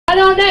And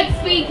our next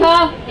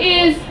speaker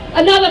is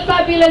another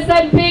fabulous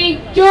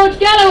MP, George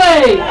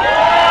Galloway.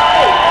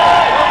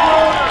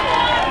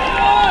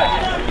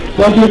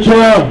 Thank you,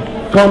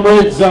 Chair,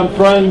 comrades and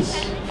friends,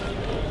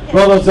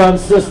 brothers and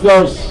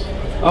sisters.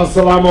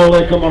 Assalamu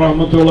alaikum wa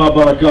rahmatullahi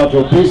wa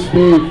barakatuh. Peace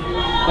be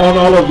on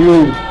all of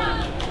you.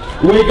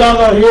 We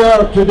gather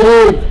here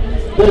today,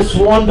 this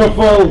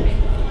wonderful,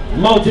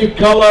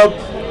 multicolored,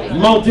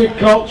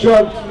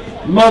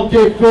 multicultured,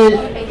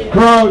 multi-faith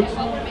crowd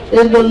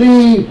in the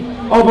lee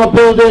of a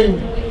building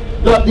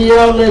that the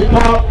early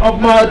part of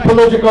my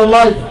political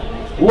life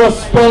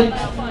was spent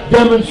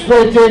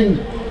demonstrating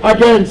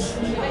against.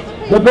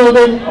 The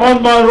building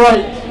on my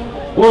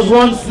right was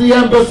once the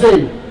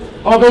embassy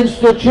of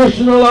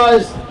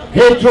institutionalized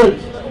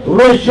hatred,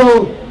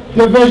 racial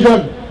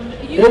division.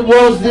 It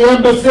was the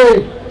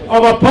embassy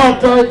of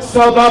apartheid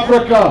South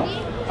Africa,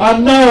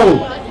 and now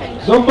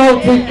the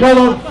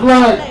multicolored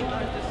flag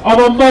of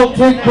a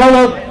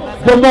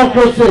multicolored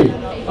democracy,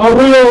 a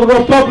real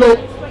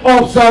republic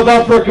of South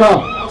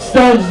Africa,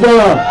 stands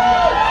there.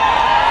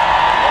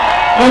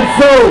 And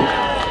so,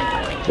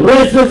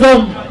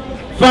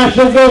 racism,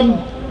 fascism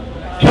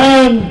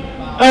can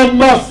and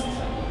must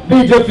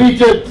be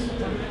defeated.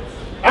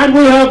 And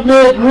we have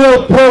made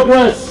real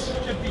progress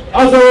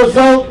as a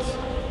result,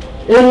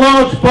 in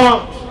large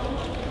part,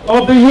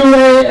 of the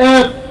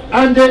UAF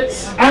and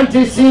its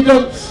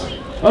antecedents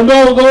and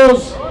all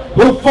those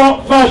who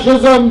fought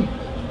fascism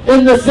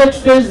in the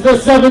 60s, the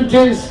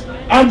 70s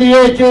and the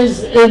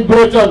 80s in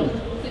Britain.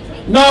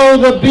 Now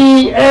the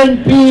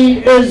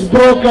BNP is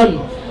broken.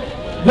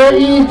 The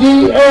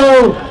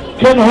EDL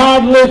can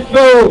hardly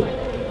fill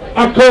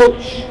a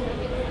coach.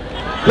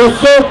 The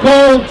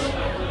so-called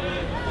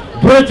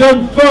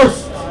Britain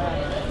First,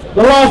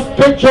 the last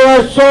picture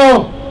I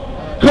saw,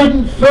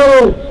 couldn't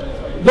fill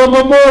the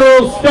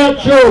memorial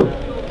statue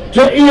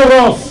to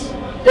Eros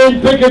in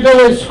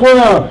Piccadilly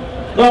Square,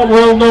 that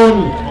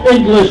well-known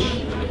English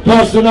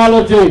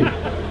personality.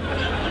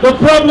 The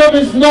problem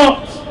is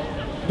not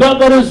that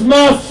there is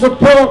mass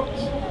support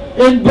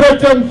in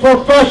Britain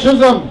for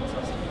fascism.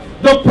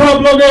 The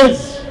problem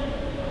is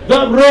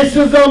that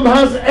racism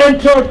has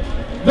entered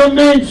the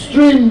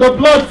mainstream, the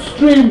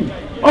bloodstream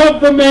of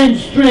the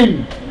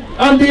mainstream,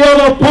 and the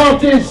other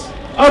parties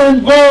are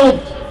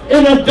involved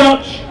in a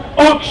Dutch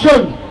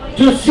auction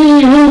to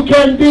see who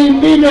can be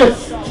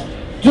meanest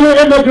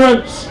to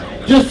immigrants,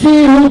 to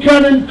see who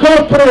can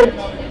incorporate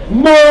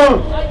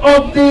more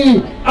of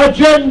the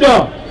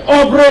agenda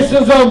of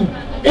racism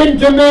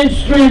into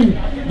mainstream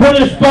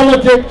British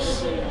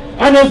politics.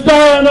 And as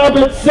Diane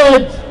Abbott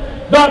said,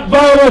 that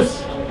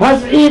virus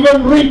has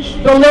even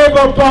reached the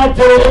Labour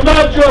Party.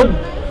 Imagine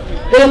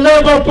a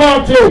Labour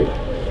Party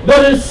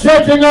that is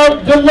setting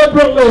out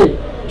deliberately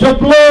to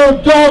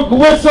blow dog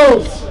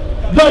whistles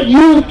that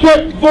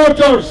UKIP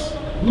voters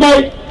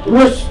might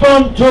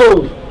respond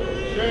to.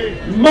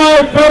 My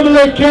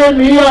family came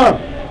here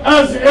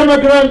as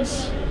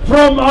immigrants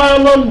from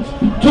Ireland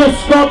to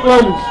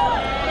Scotland.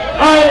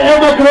 I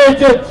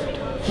emigrated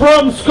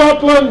from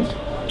Scotland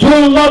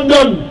to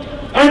London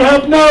and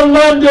have now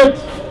landed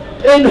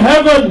in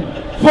heaven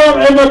for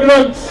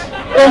immigrants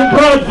in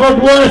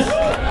Bradford West.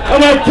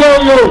 And I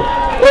tell you,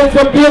 it's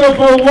a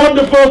beautiful,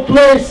 wonderful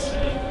place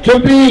to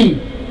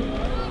be.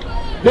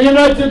 The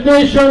United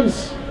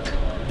Nations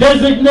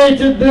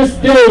designated this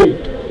day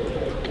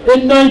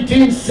in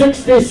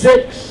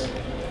 1966,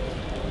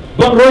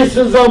 but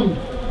racism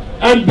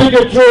and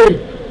bigotry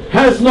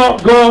has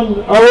not gone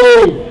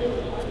away.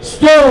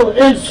 Still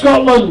in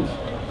Scotland,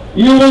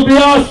 you will be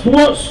asked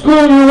what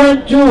school you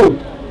went to,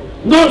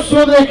 not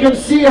so they can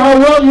see how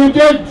well you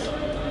did,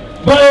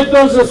 but if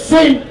there's a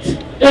saint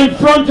in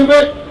front of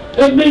it,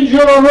 it means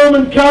you're a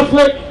Roman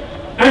Catholic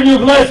and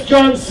you've less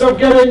chance of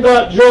getting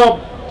that job.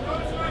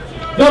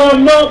 There are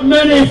not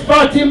many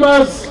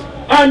Fatimas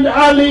and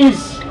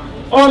Alis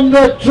on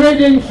the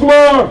trading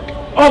floor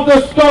of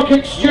the stock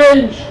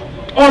exchange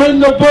or in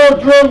the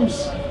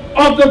boardrooms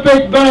of the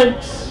big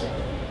banks.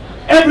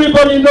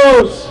 Everybody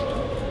knows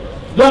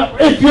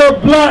that if you're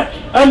black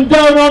and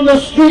down on the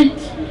street,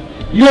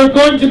 you're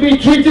going to be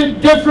treated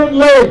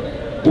differently,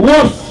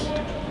 worse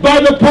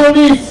by the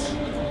police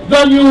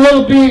than you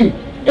will be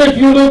if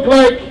you look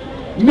like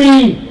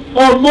me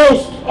or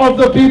most of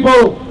the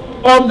people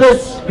on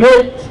this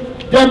great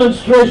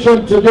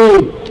demonstration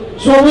today.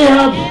 So we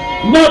have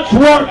much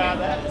work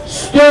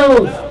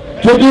still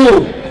to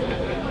do,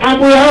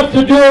 and we have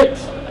to do it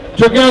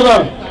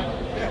together.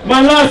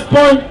 My last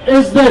point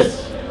is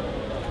this.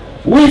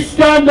 We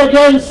stand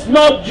against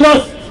not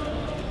just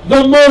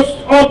the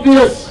most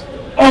obvious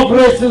of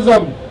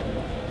racism.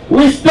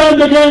 We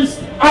stand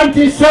against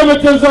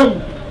anti-Semitism,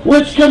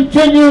 which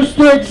continues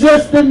to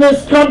exist in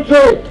this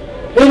country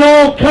in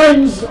all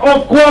kinds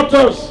of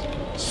quarters,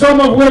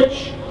 some of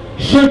which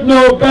should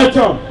know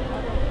better.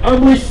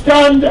 And we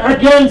stand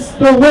against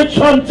the witch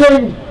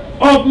hunting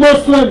of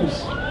Muslims,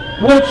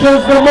 which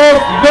is the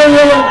most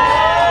virulent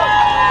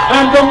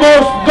and the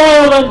most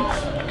violent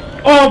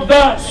of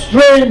that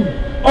strain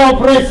of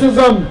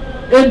racism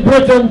in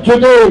Britain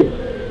today.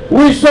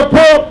 We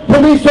support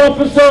police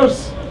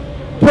officers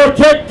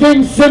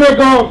protecting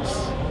synagogues,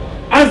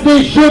 as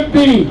they should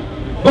be,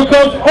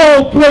 because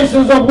all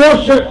places of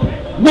worship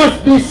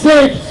must be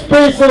safe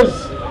spaces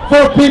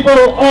for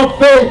people of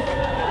faith.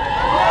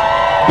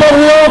 But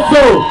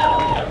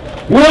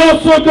we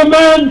also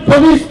demand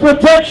police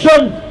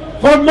protection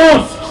for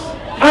mosques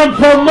and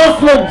for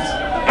Muslims,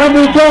 and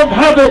we don't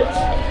have it,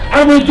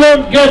 and we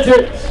don't get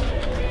it.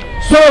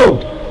 So,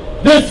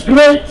 this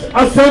great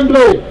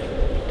assembly,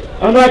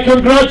 and I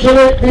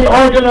congratulate the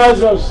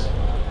organisers,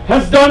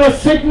 has done a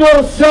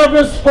signal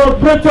service for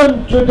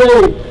Britain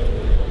today.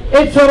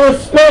 It's a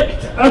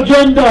respect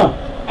agenda,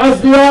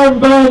 as the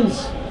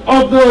armbands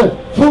of the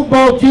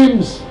football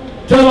teams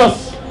tell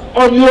us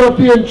on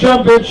European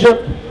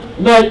Championship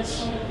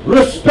nights.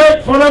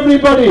 Respect for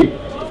everybody,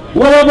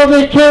 wherever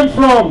they came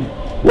from,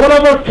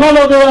 whatever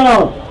colour they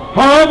are,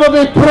 however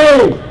they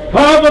pray,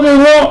 however they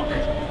walk,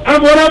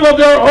 and whatever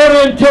their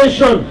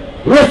orientation.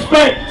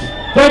 Respect.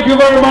 Thank you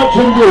very much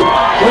indeed.